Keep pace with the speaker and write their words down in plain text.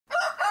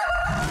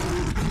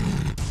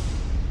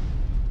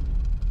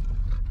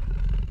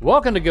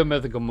Welcome to Good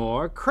Mythical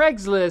MORE.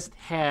 Craigslist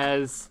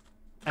has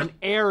an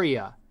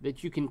area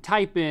that you can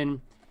type in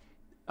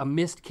a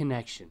missed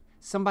connection.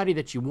 Somebody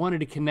that you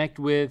wanted to connect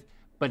with,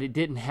 but it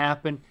didn't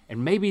happen,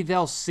 and maybe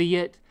they'll see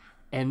it,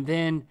 and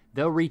then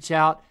they'll reach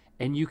out,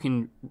 and you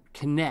can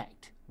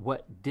connect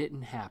what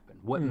didn't happen,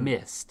 what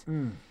missed.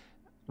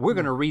 We're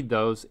gonna read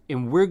those,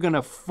 and we're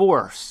gonna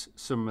force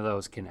some of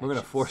those connections. We're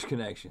gonna force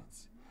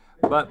connections.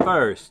 But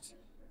first,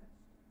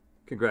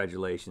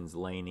 congratulations,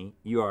 Laney.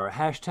 You are a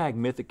hashtag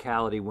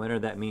Mythicality winner.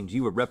 That means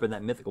you were repping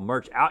that mythical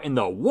merch out in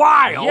the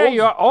wild. Yeah,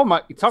 you are. Oh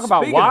my, talk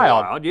about Speaking of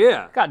wild.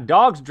 Yeah. Got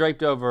dogs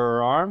draped over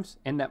her arms,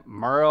 and that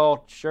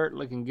Merle shirt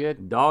looking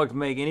good. Dogs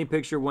make any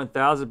picture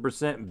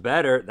 1,000%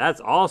 better.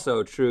 That's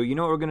also true. You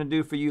know what we're gonna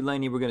do for you,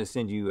 Laney? We're gonna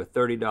send you a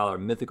 $30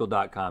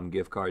 mythical.com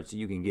gift card so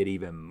you can get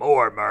even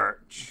more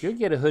merch. You'll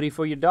get a hoodie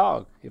for your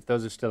dog if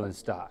those are still in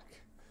stock.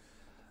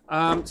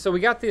 So we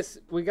got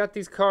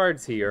these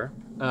cards here.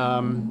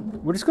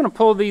 We're just gonna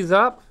pull these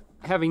up,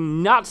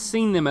 having not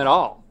seen them at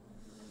all.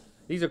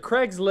 These are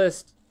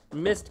Craigslist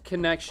missed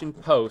connection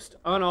posts,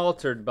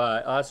 unaltered by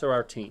us or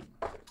our team.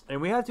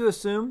 And we have to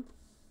assume,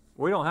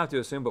 we don't have to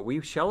assume, but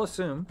we shall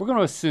assume We're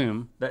gonna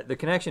assume that the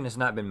connection has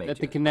not been made that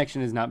the yet.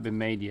 connection has not been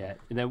made yet,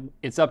 and that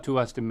it's up to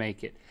us to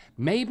make it.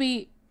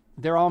 Maybe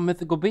they're all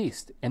mythical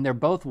beasts, and they're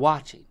both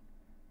watching.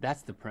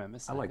 That's the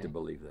premise. I like to think.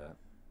 believe that.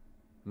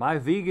 My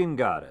vegan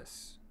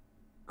goddess,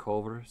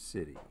 Culver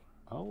City.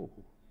 Oh.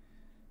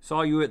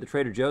 Saw you at the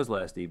Trader Joe's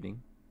last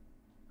evening.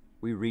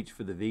 We reached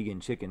for the vegan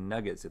chicken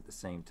nuggets at the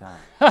same time.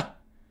 I'll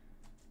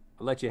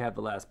let you have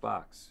the last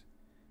box.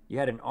 You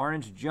had an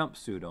orange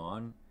jumpsuit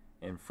on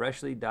and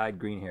freshly dyed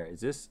green hair.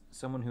 Is this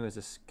someone who has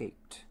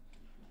escaped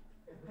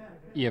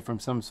Yeah, from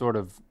some sort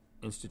of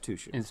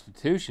institution?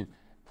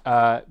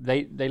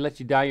 They let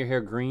you dye your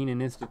hair green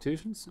in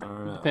institutions? I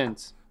don't know.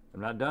 Depends.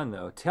 I'm not done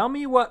though. Tell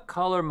me what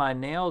color my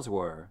nails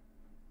were,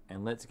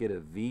 and let's get a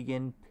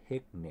vegan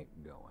picnic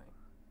going.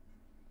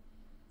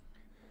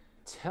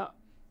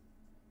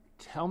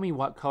 Tell me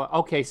what color.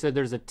 Okay, so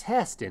there's a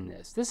test in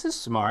this. This is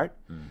smart,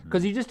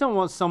 because you just don't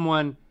want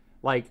someone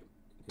like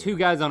two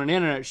guys on an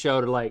internet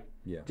show to like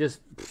just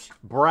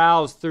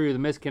browse through the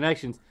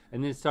misconnections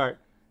and then start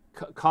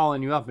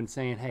calling you up and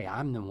saying, "Hey,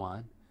 I'm the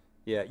one."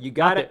 Yeah, you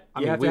got it.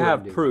 I You mean, have we to have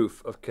wouldn't do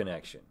proof of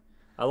connection.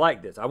 I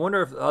like this. I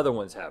wonder if the other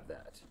ones have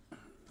that.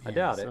 I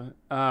doubt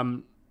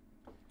it.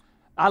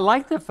 I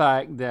like the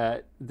fact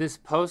that this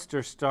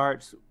poster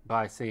starts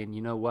by saying,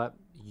 "You know what?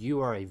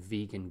 You are a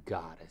vegan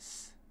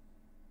goddess,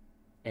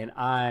 and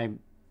I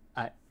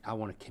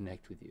want to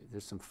connect with you."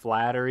 There's some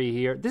flattery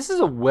here. This is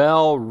a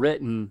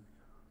well-written,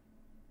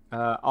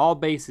 all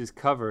bases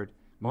covered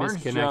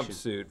Orange misconnection.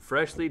 jumpsuit,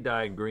 freshly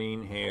dyed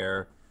green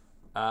hair.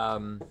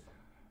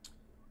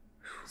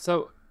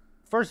 So,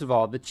 first of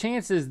all, the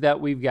chances that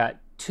we've got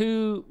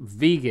two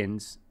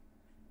vegans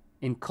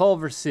in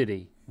Culver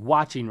City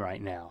watching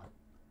right now,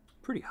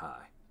 Pretty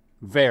high.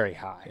 very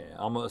high. Yeah,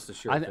 almost a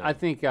sure I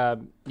thing. think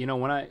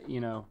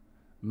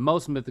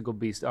most mythical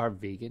beasts are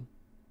vegan.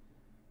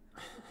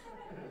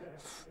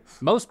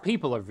 Most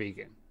people are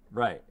vegan.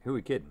 Right. Who are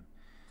we kidding?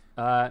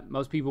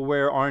 Most people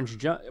wear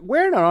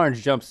wearing an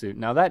orange jumpsuit.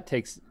 Now that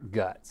takes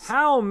guts.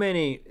 How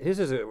many, this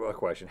is a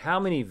question, how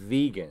many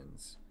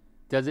vegans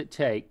Does it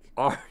take?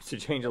 are, to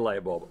change a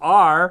light bulb,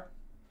 are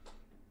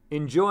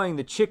enjoying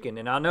the chicken?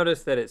 And I'll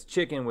notice that it's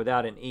chicken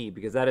without an E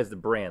because that is the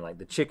brand, like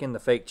the chicken, the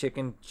fake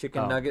chicken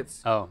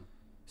nuggets. Oh,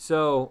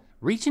 So,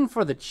 reaching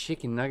for the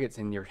chicken nuggets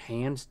and your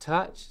hands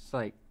touch. It's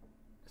like,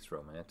 it's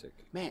romantic.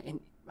 man, and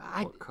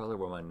What color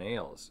were my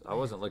nails? I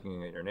wasn't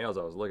looking at your nails,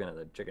 I was looking at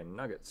the chicken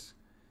nuggets.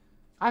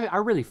 I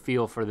really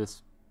feel for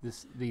these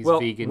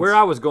Well, vegans. where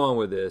I was going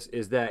with this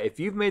is that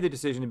if you've made the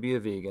decision to be a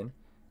vegan,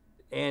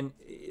 and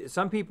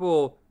some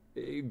people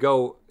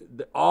go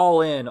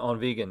all in on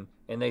vegan,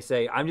 and they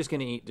say, I'm just going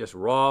to eat just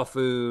raw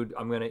food,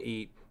 I'm going to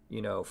eat,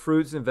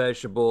 fruits and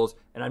vegetables,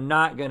 and I'm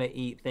not going to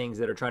eat things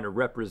that are trying to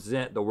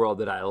represent the world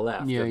that I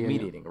left of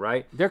meat eating,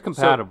 right? They're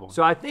compatible.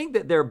 So I think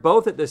that they're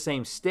both at the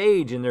same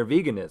stage in their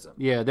veganism.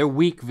 Yeah, they're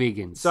weak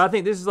vegans. So I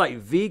think this is like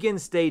vegan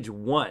stage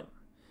 1,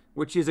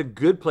 which is a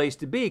good place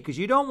to be because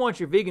you don't want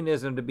your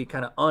veganism to be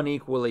kind of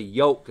unequally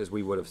yoked, as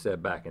we would have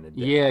said back in the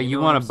day. Yeah, you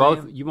know want what to I'm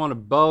both. saying? You want to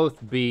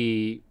both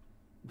be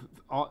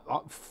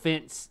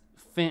fence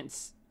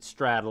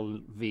straddle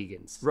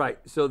vegans. Right.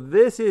 So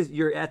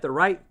you're at the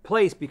right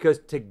place because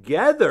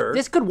together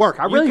This could work.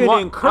 I you really can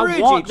want. encourage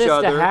I want each this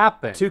other to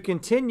happen. to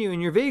continue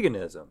in your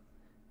veganism.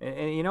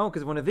 And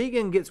because when a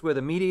vegan gets with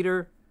a meat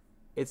eater,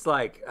 it's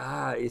like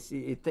it's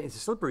a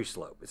slippery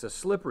slope. It's a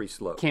slippery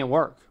slope. Can't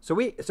work.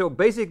 So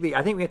basically,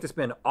 I think we have to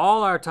spend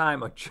all our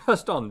time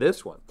just on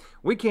this one.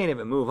 We can't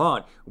even move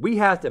on. We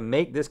have to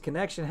make this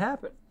connection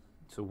happen.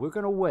 So we're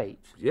gonna wait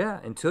Yeah,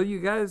 until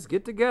you guys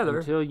get together,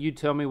 until you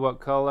tell me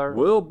what color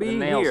we'll the be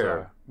nails here.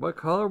 are. What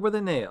color were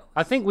the nails?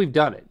 I think we've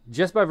done it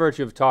just by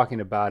virtue of talking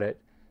about it.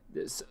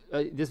 This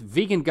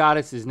vegan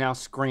goddess is now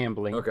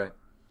scrambling. Okay.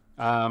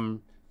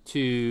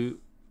 To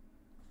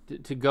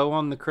go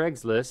on the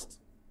Craigslist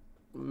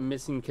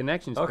missing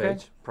connections Okay.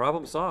 page.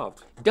 Problem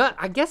solved.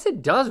 I guess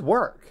it does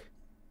work.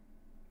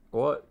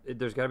 Well,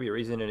 there's got to be a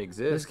reason it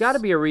exists. There's got to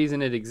be a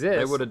reason it exists.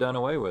 They would have done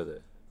away with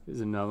it.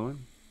 Here's another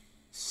one.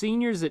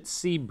 Seniors at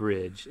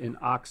Seabridge in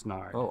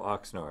Oxnard. Oh,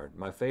 Oxnard,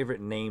 my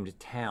favorite named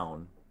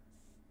town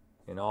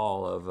in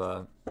all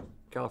of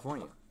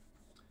California.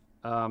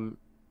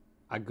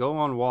 I go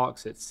on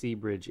walks at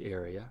Seabridge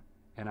area,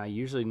 and I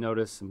usually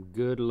notice some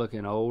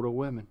good-looking older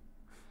women,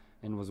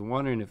 and was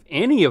wondering if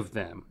any of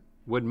them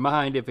would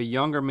mind if a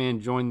younger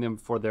man joined them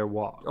for their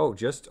walk. Oh,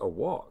 just a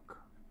walk.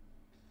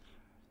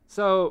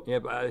 So yeah,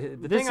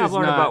 but the thing I've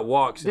learned about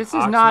walks in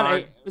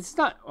Oxnard, it's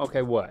not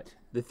okay. What?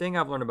 The thing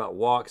I've learned about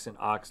walks in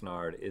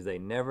Oxnard is they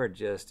never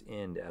just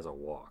end as a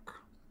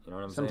walk. You know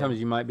what I'm saying? Sometimes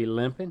you might be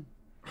limping.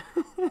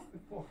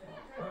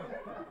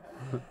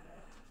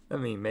 I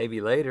mean,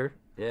 maybe later.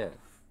 Yeah.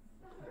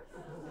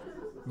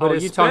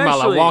 But you talking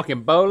about like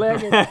walking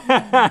bow-legged?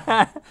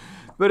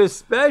 But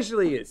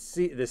especially at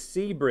the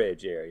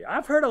Seabridge area.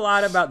 I've heard a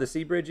lot about the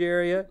Seabridge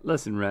area.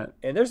 Listen, Rhett.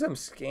 And there's some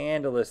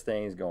scandalous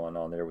things going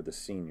on there with the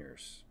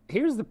seniors.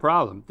 Here's the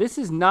problem. This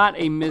is not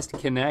a missed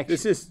connection.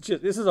 This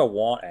is a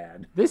want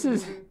ad. This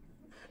is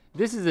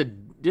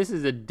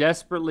a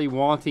desperately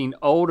wanting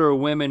older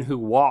women who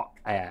walk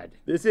ad.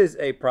 This is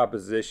a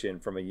proposition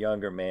from a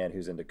younger man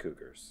who's into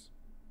cougars.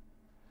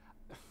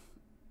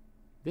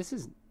 This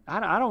is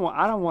I don't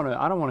want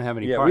to have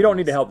any. Yeah, part we don't in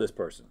need this. to help this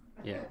person.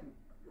 Yeah.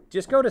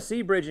 Just go to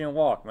Seabridge and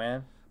walk,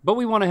 man. But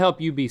we want to help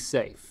you be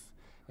safe.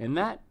 And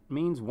that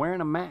means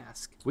wearing a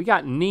mask. We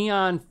got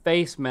neon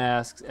face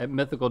masks at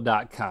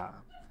mythical.com.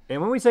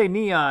 And when we say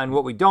neon,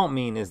 what we don't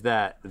mean is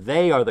that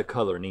they are the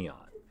color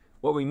neon.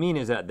 What we mean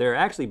is that they're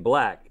actually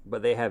black,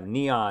 but they have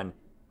neon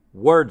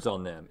words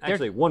on them.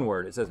 Actually, one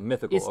word. It says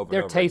mythical over and over They're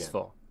again.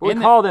 tasteful. But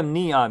we call them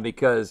neon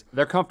because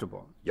they're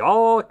comfortable.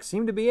 Y'all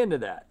seem to be into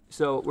that.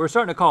 So we're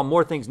starting to call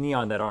more things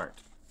neon that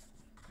aren't.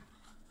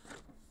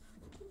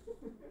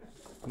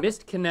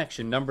 Missed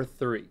connection number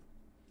 3.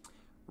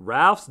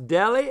 Ralph's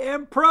Deli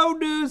and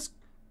Produce.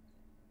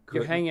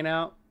 You're hanging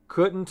out?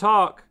 Couldn't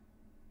talk.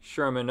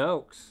 Sherman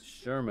Oaks.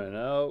 Sherman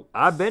Oaks.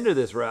 I've been to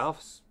this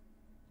Ralph's.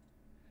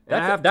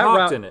 And I have that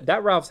talked in it.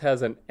 That Ralph's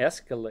has an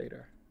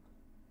escalator.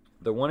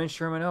 The one in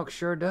Sherman Oaks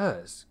sure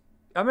does.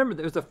 I remember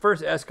it was the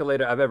first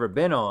escalator I've ever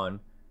been on.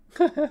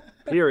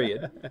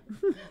 Period.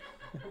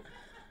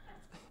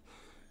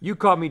 You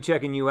caught me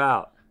checking you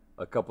out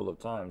a couple of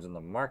times in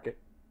the market,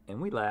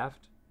 and we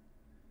laughed.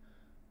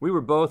 We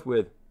were both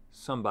with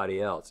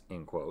somebody else,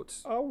 in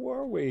quotes. Oh,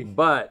 were we?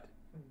 But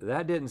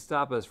that didn't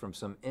stop us from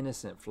some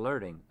innocent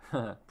flirting,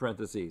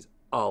 parentheses,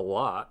 a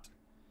lot.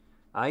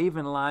 I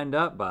even lined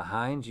up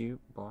behind you.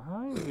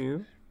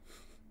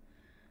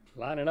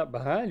 Lining up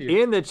behind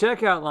you? In the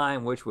checkout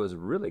line, which was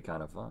really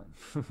kind of fun.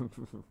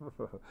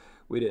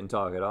 We didn't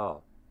talk at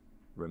all.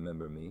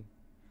 Remember me?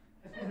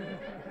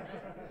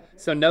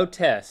 So no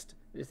test.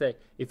 They say,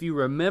 if you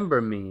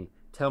remember me,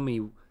 tell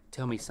me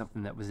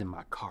something that was in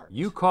my cart.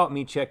 You caught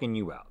me checking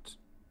you out.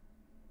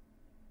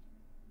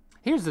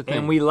 Here's the thing.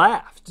 And we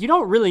laughed. You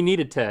don't really need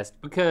a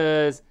test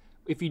because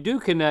if you do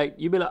connect,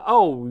 you'd be like,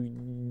 oh,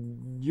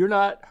 you're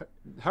not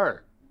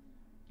her.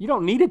 You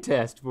don't need a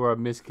test for a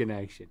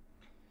misconnection.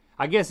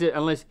 I guess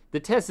unless the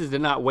test is to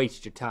not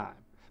waste your time.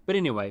 But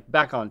anyway,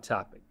 back on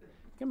topic.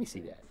 Let me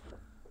see that.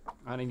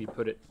 I need to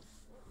put it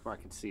where I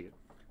can see it.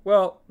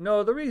 Well,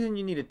 no, the reason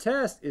you need a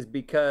test is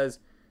because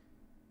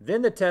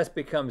then the test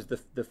becomes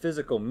the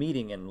physical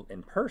meeting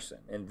in person.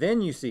 And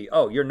then you see,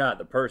 oh, you're not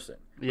the person.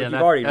 Yeah,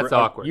 that's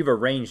awkward. You've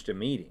arranged a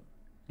meeting.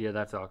 Yeah,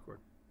 that's awkward.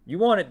 You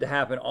want it to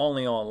happen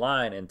only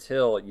online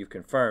until you've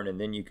confirmed,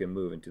 and then you can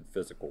move into the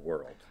physical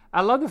world.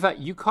 I love the fact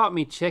you caught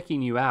me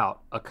checking you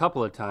out a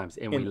couple of times,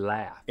 and we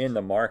laughed. In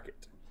the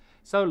market.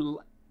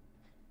 So,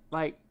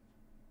 like,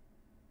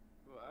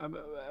 I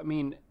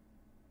mean,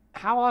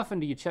 how often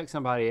do you check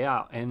somebody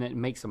out and it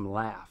makes them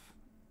laugh?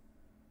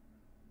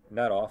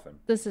 Not often.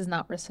 This is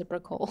not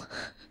reciprocal.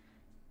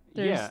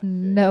 There's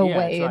no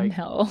way in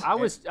hell. I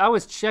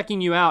was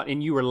checking you out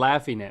and you were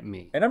laughing at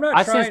me. And I'm not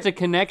I trying, sensed a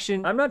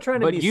connection. I'm not trying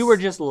to but be you were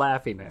just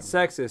laughing at me.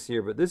 Sexist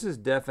here, but this is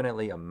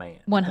definitely a man.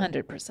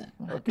 100%.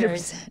 100%. Okay.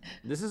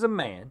 This is a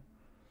man.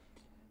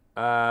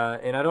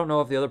 And I don't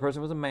know if the other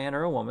person was a man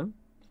or a woman,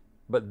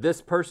 but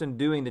this person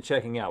doing the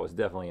checking out was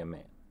definitely a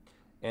man.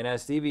 And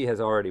as Stevie has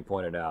already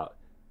pointed out,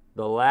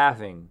 the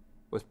laughing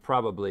was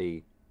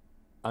probably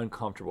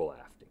uncomfortable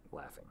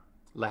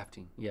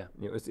laughing. Yeah.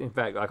 It was, in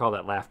fact, I call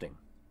that laughing.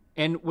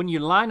 And when you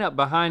line up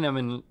behind them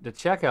in the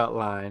checkout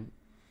line,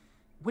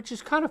 which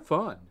is kind of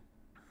fun.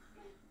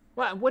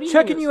 What do you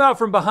Checking you out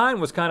from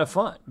behind was kind of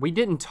fun. We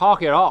didn't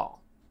talk at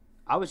all.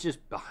 I was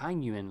just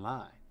behind you in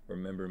line.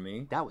 Remember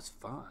me? That was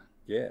fun.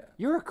 Yeah.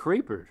 You're a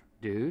creeper,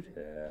 dude.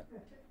 Yeah.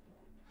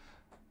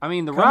 I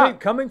mean,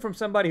 coming from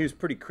somebody who's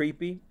pretty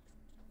creepy,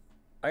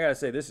 I gotta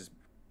say this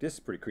is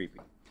pretty creepy.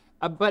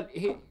 But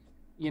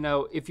you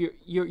know, if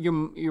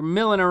you're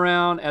milling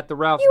around at the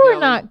Ralph's You Deli, are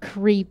not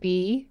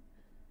creepy.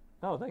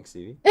 Oh, thanks,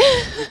 Stevie.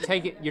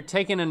 you're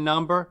taking a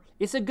number.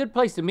 It's a good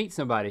place to meet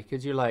somebody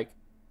because you're like,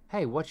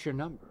 hey, what's your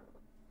number?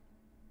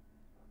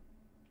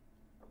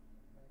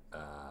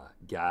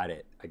 Got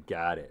it. I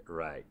got it.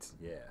 Right.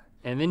 Yeah.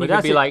 And then you But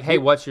could be like, hey,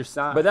 what's your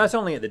size? But that's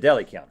only at the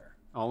deli counter.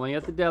 Only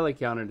at the deli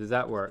counter does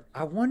that work.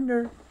 I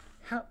wonder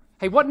how.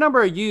 Hey, what number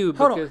are you?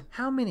 Hold on.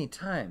 How many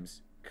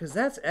times? Because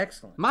that's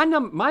excellent. My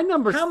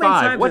number's 5. How many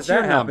times What's has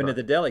your that number? happened at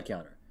the deli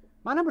counter?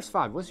 My number's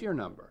 5. What's your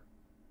number?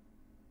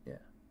 Yeah.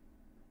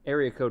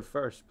 Area code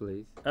first,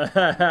 please.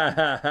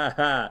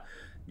 Yeah,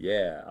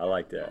 I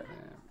like that.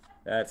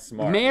 That's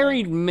smart.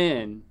 Married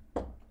men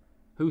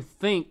who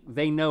think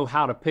they know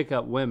how to pick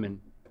up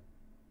women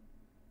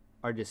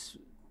are just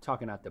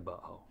talking out the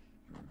butthole.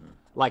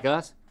 Like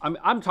us. I'm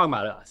talking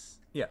about us.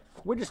 Yeah.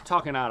 We're just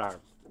talking out our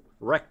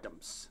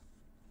rectums.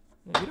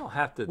 Yeah, you don't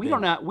have to.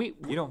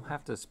 You don't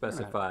have to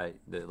specify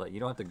that. Like, you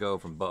don't have to go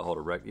from butthole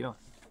to rectum. You don't.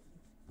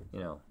 You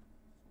know.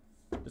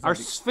 Our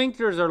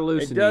sphincters are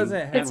loosening. It doesn't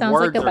have. It sounds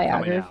words like a are coming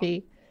out.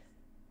 biography.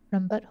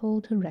 From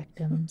butthole to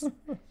rectums.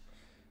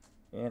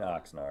 And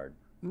Oxnard.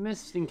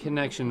 Missing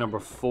connection number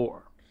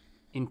 4.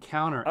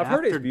 Encounter I've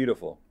heard it's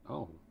beautiful.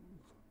 Oh.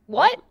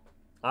 What?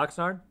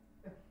 Oxnard?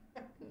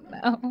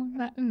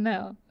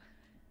 No.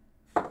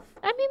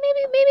 I mean, maybe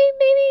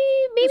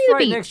It's the right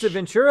beach. next to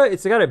Ventura.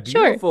 It's got a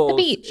beautiful. Sure,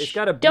 the beach. It's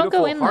got a Don't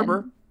beautiful go inland.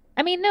 harbor.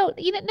 I mean, no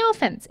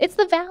offense. It's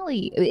the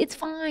valley. It's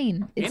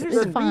fine. It's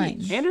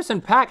fine.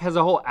 Anderson .Paak has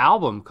a whole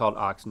album called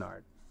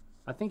Oxnard.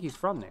 I think he's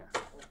from there.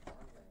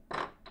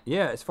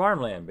 Yeah, it's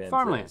farmland, Ben.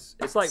 Farmland.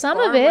 It's like Some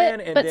of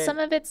farmland, it, and but then, some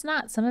of it's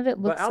not. Some of it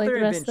but looks out like there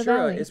the in rest of the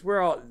Ventura, valley. it's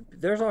where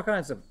there's all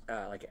kinds of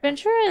like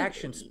Ventura,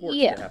 action sports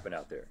yeah. that happen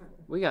out there.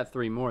 We got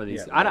 3 more of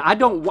these. Yeah, I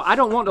don't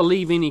want to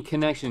leave any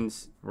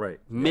connections Right.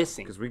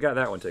 missing. Because we got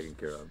that one taken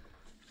care of.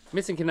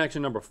 Missing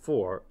connection number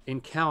 4.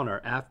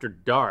 Encounter after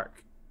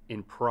dark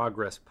in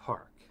Progress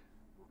Park,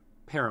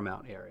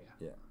 Paramount area.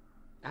 Yeah.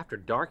 After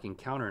dark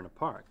encounter in a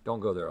park. Don't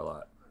go there a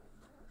lot.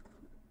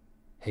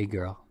 Hey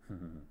girl.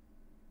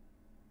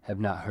 Have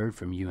not heard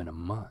from you in a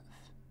month.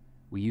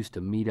 We used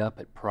to meet up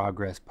at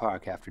Progress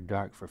Park after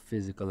dark for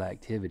physical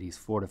activities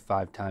 4 to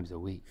 5 times a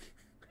week.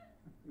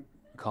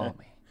 Call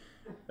me.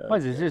 What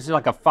is this? This is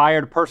like a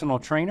fired personal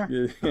trainer?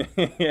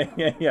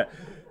 Yeah.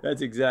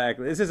 That's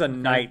exactly. This is a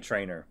night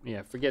trainer.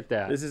 Yeah, forget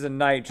that. This is a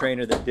night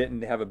trainer that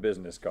didn't have a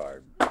business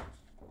card.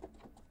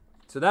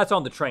 So that's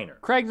on the trainer.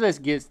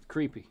 Craigslist gets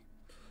creepy.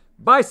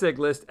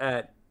 Bicyclist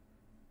at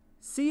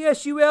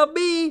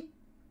CSULB.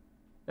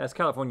 That's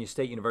California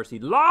State University,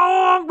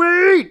 Long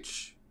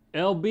Beach.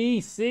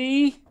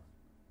 LBC.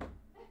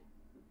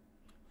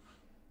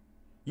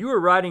 You were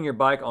riding your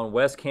bike on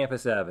West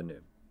Campus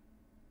Avenue.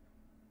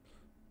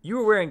 You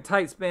were wearing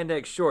tight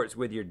spandex shorts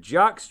with your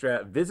jock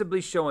strap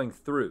visibly showing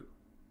through.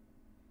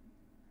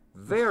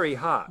 Very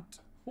hot.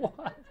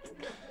 What?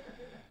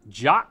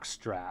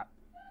 Jockstrap.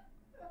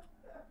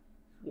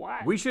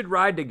 What? We should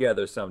ride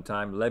together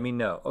sometime. Let me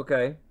know.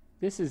 Okay.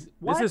 This is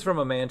what? This is from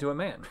a man to a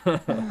man.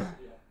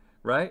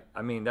 Right?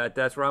 I mean,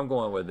 that's where I'm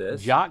going with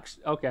this. Jocks.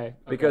 Okay.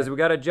 Because we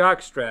got a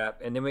jock strap,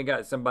 and then we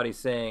got somebody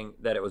saying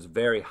that it was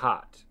very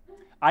hot.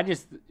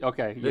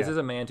 Okay. This is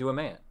a man to a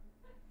man.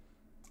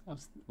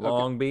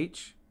 Long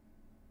Beach,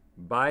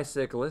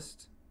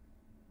 bicyclist,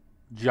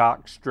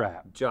 jock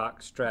strap.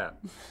 jock strap,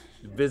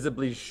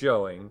 visibly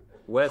showing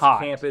West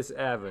Hot. Campus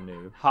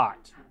Avenue.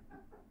 Hot.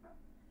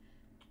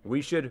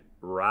 We should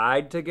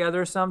ride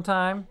together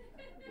sometime.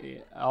 Yeah,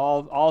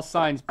 all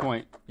signs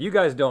point. You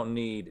guys don't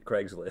need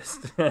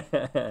Craigslist.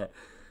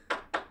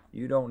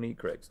 You don't need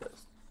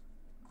Craigslist.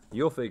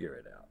 You'll figure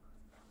it out.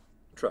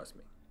 Trust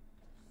me.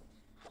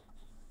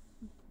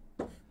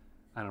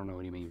 I don't know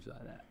what he means by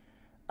that.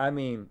 I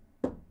mean,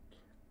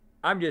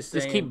 I'm just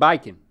saying. Just keep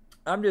biking.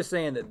 I'm just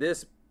saying that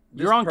this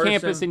You're on person,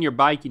 campus and you're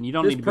biking. You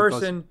don't this need to be close.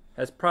 person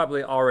has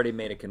probably already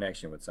made a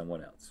connection with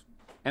someone else.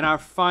 And our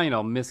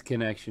final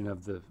misconnection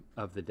of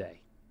the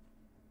day.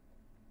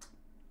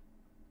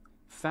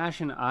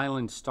 Fashion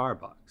Island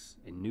Starbucks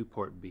in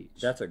Newport Beach.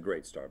 That's a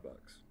great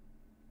Starbucks.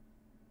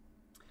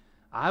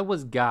 I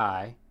was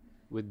guy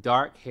with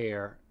dark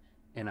hair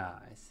and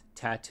eyes,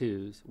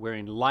 tattoos,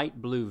 wearing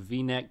light blue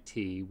V-neck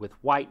tee with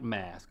white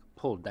mask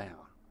pulled down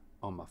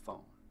on my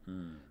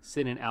phone,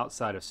 sitting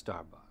outside of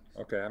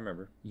Starbucks. Okay, I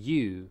remember.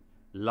 You,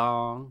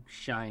 long,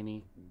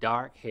 shiny,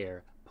 dark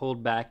hair,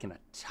 pulled back in a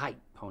tight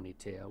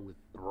ponytail with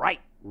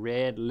bright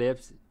red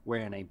lips,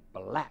 wearing a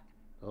black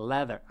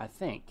leather, I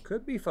think,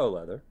 Could be faux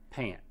leather.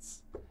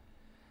 pants.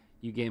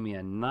 You gave me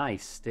a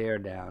nice stare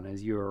down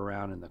as you were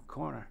around in the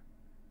corner.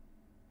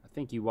 I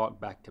think you walked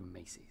back to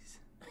Macy's.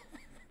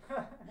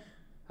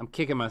 I'm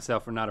kicking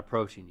myself for not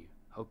approaching you.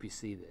 Hope you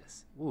see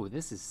this. Ooh,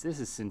 this is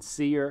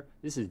sincere.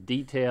 This is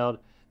detailed.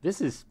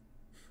 This is.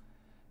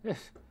 I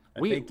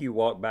think you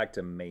walked back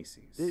to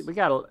Macy's. We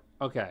gotta.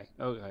 Okay.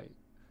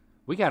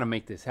 We gotta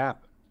make this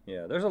happen.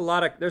 Yeah, there's a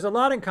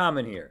lot in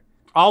common here.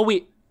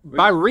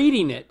 By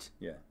reading it,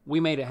 Yeah. we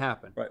made it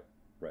happen. Right.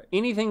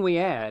 Anything we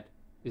add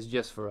is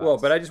just for us. Well,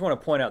 but I just want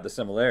to point out the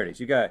similarities.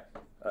 You got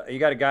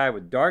a guy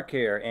with dark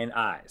hair and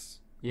eyes.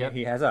 Yep.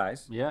 He has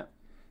eyes. Yeah.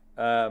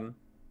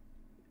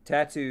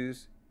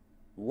 Tattoos,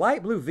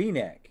 light blue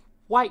V-neck,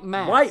 White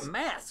mask. white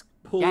mask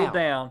pulled Down.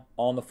 down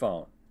on the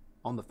phone.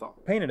 On the phone.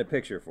 Painted a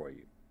picture for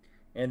you,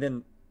 and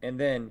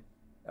then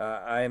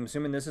I am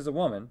assuming this is a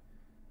woman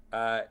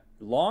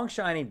long,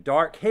 shiny,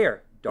 dark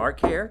hair. Dark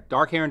hair.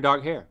 Dark hair and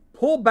dark hair.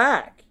 Pull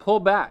back. Pull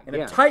back. And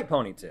a tight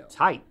ponytail.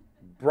 Tight.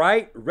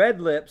 Bright red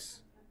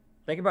lips.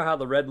 Think about how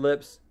the red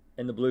lips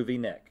and the blue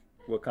V-neck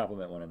will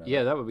complement one another.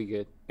 Yeah, that would be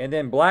good. And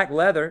then black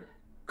leather.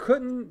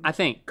 Couldn't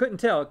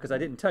tell because I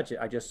didn't touch it.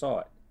 I just saw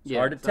it. It's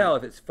hard to tell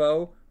if it's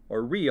faux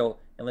or real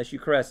unless you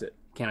caress it.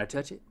 Can I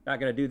touch it? Not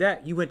gonna do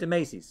that. You went to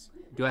Macy's.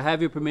 Do I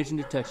have your permission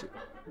to touch it?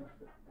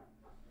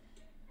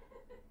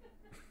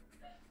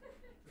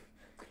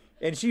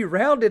 And she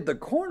rounded the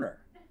corner.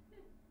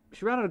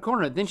 She rounded the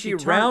corner. Then she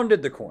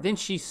rounded the corner. Then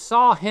she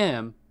saw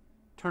him,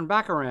 turned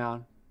back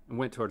around, and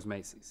went towards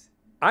Macy's.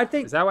 I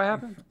think. Is that what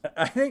happened?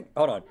 I think.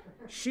 Hold on.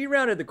 She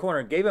rounded the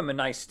corner, gave him a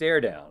nice stare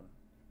down.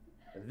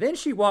 Then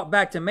she walked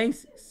back to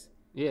Macy's.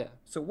 Yeah.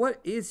 So what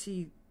is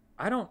he?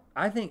 I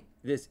think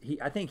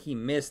he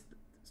missed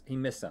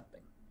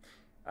something.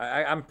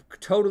 I'm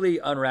totally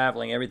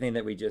unraveling everything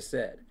that we just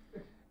said.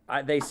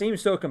 They seem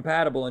so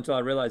compatible until I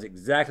realized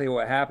exactly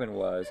what happened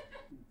was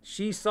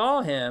she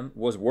saw him,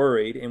 was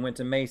worried, and went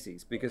to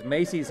Macy's because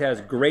Macy's has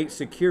great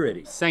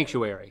security.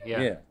 Sanctuary,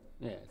 yeah.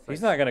 Yeah.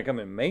 He's not going to come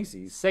in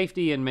Macy's.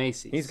 Safety in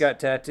Macy's. He's got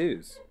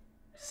tattoos.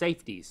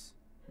 Safeties.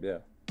 Yeah.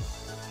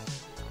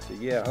 So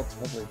yeah,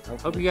 hopefully.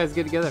 Hope you guys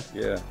get together.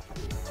 Yeah.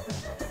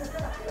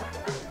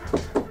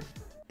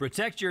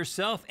 Protect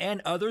yourself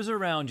and others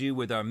around you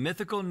with our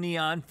mythical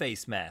neon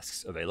face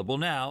masks, available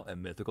now at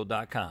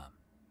mythical.com.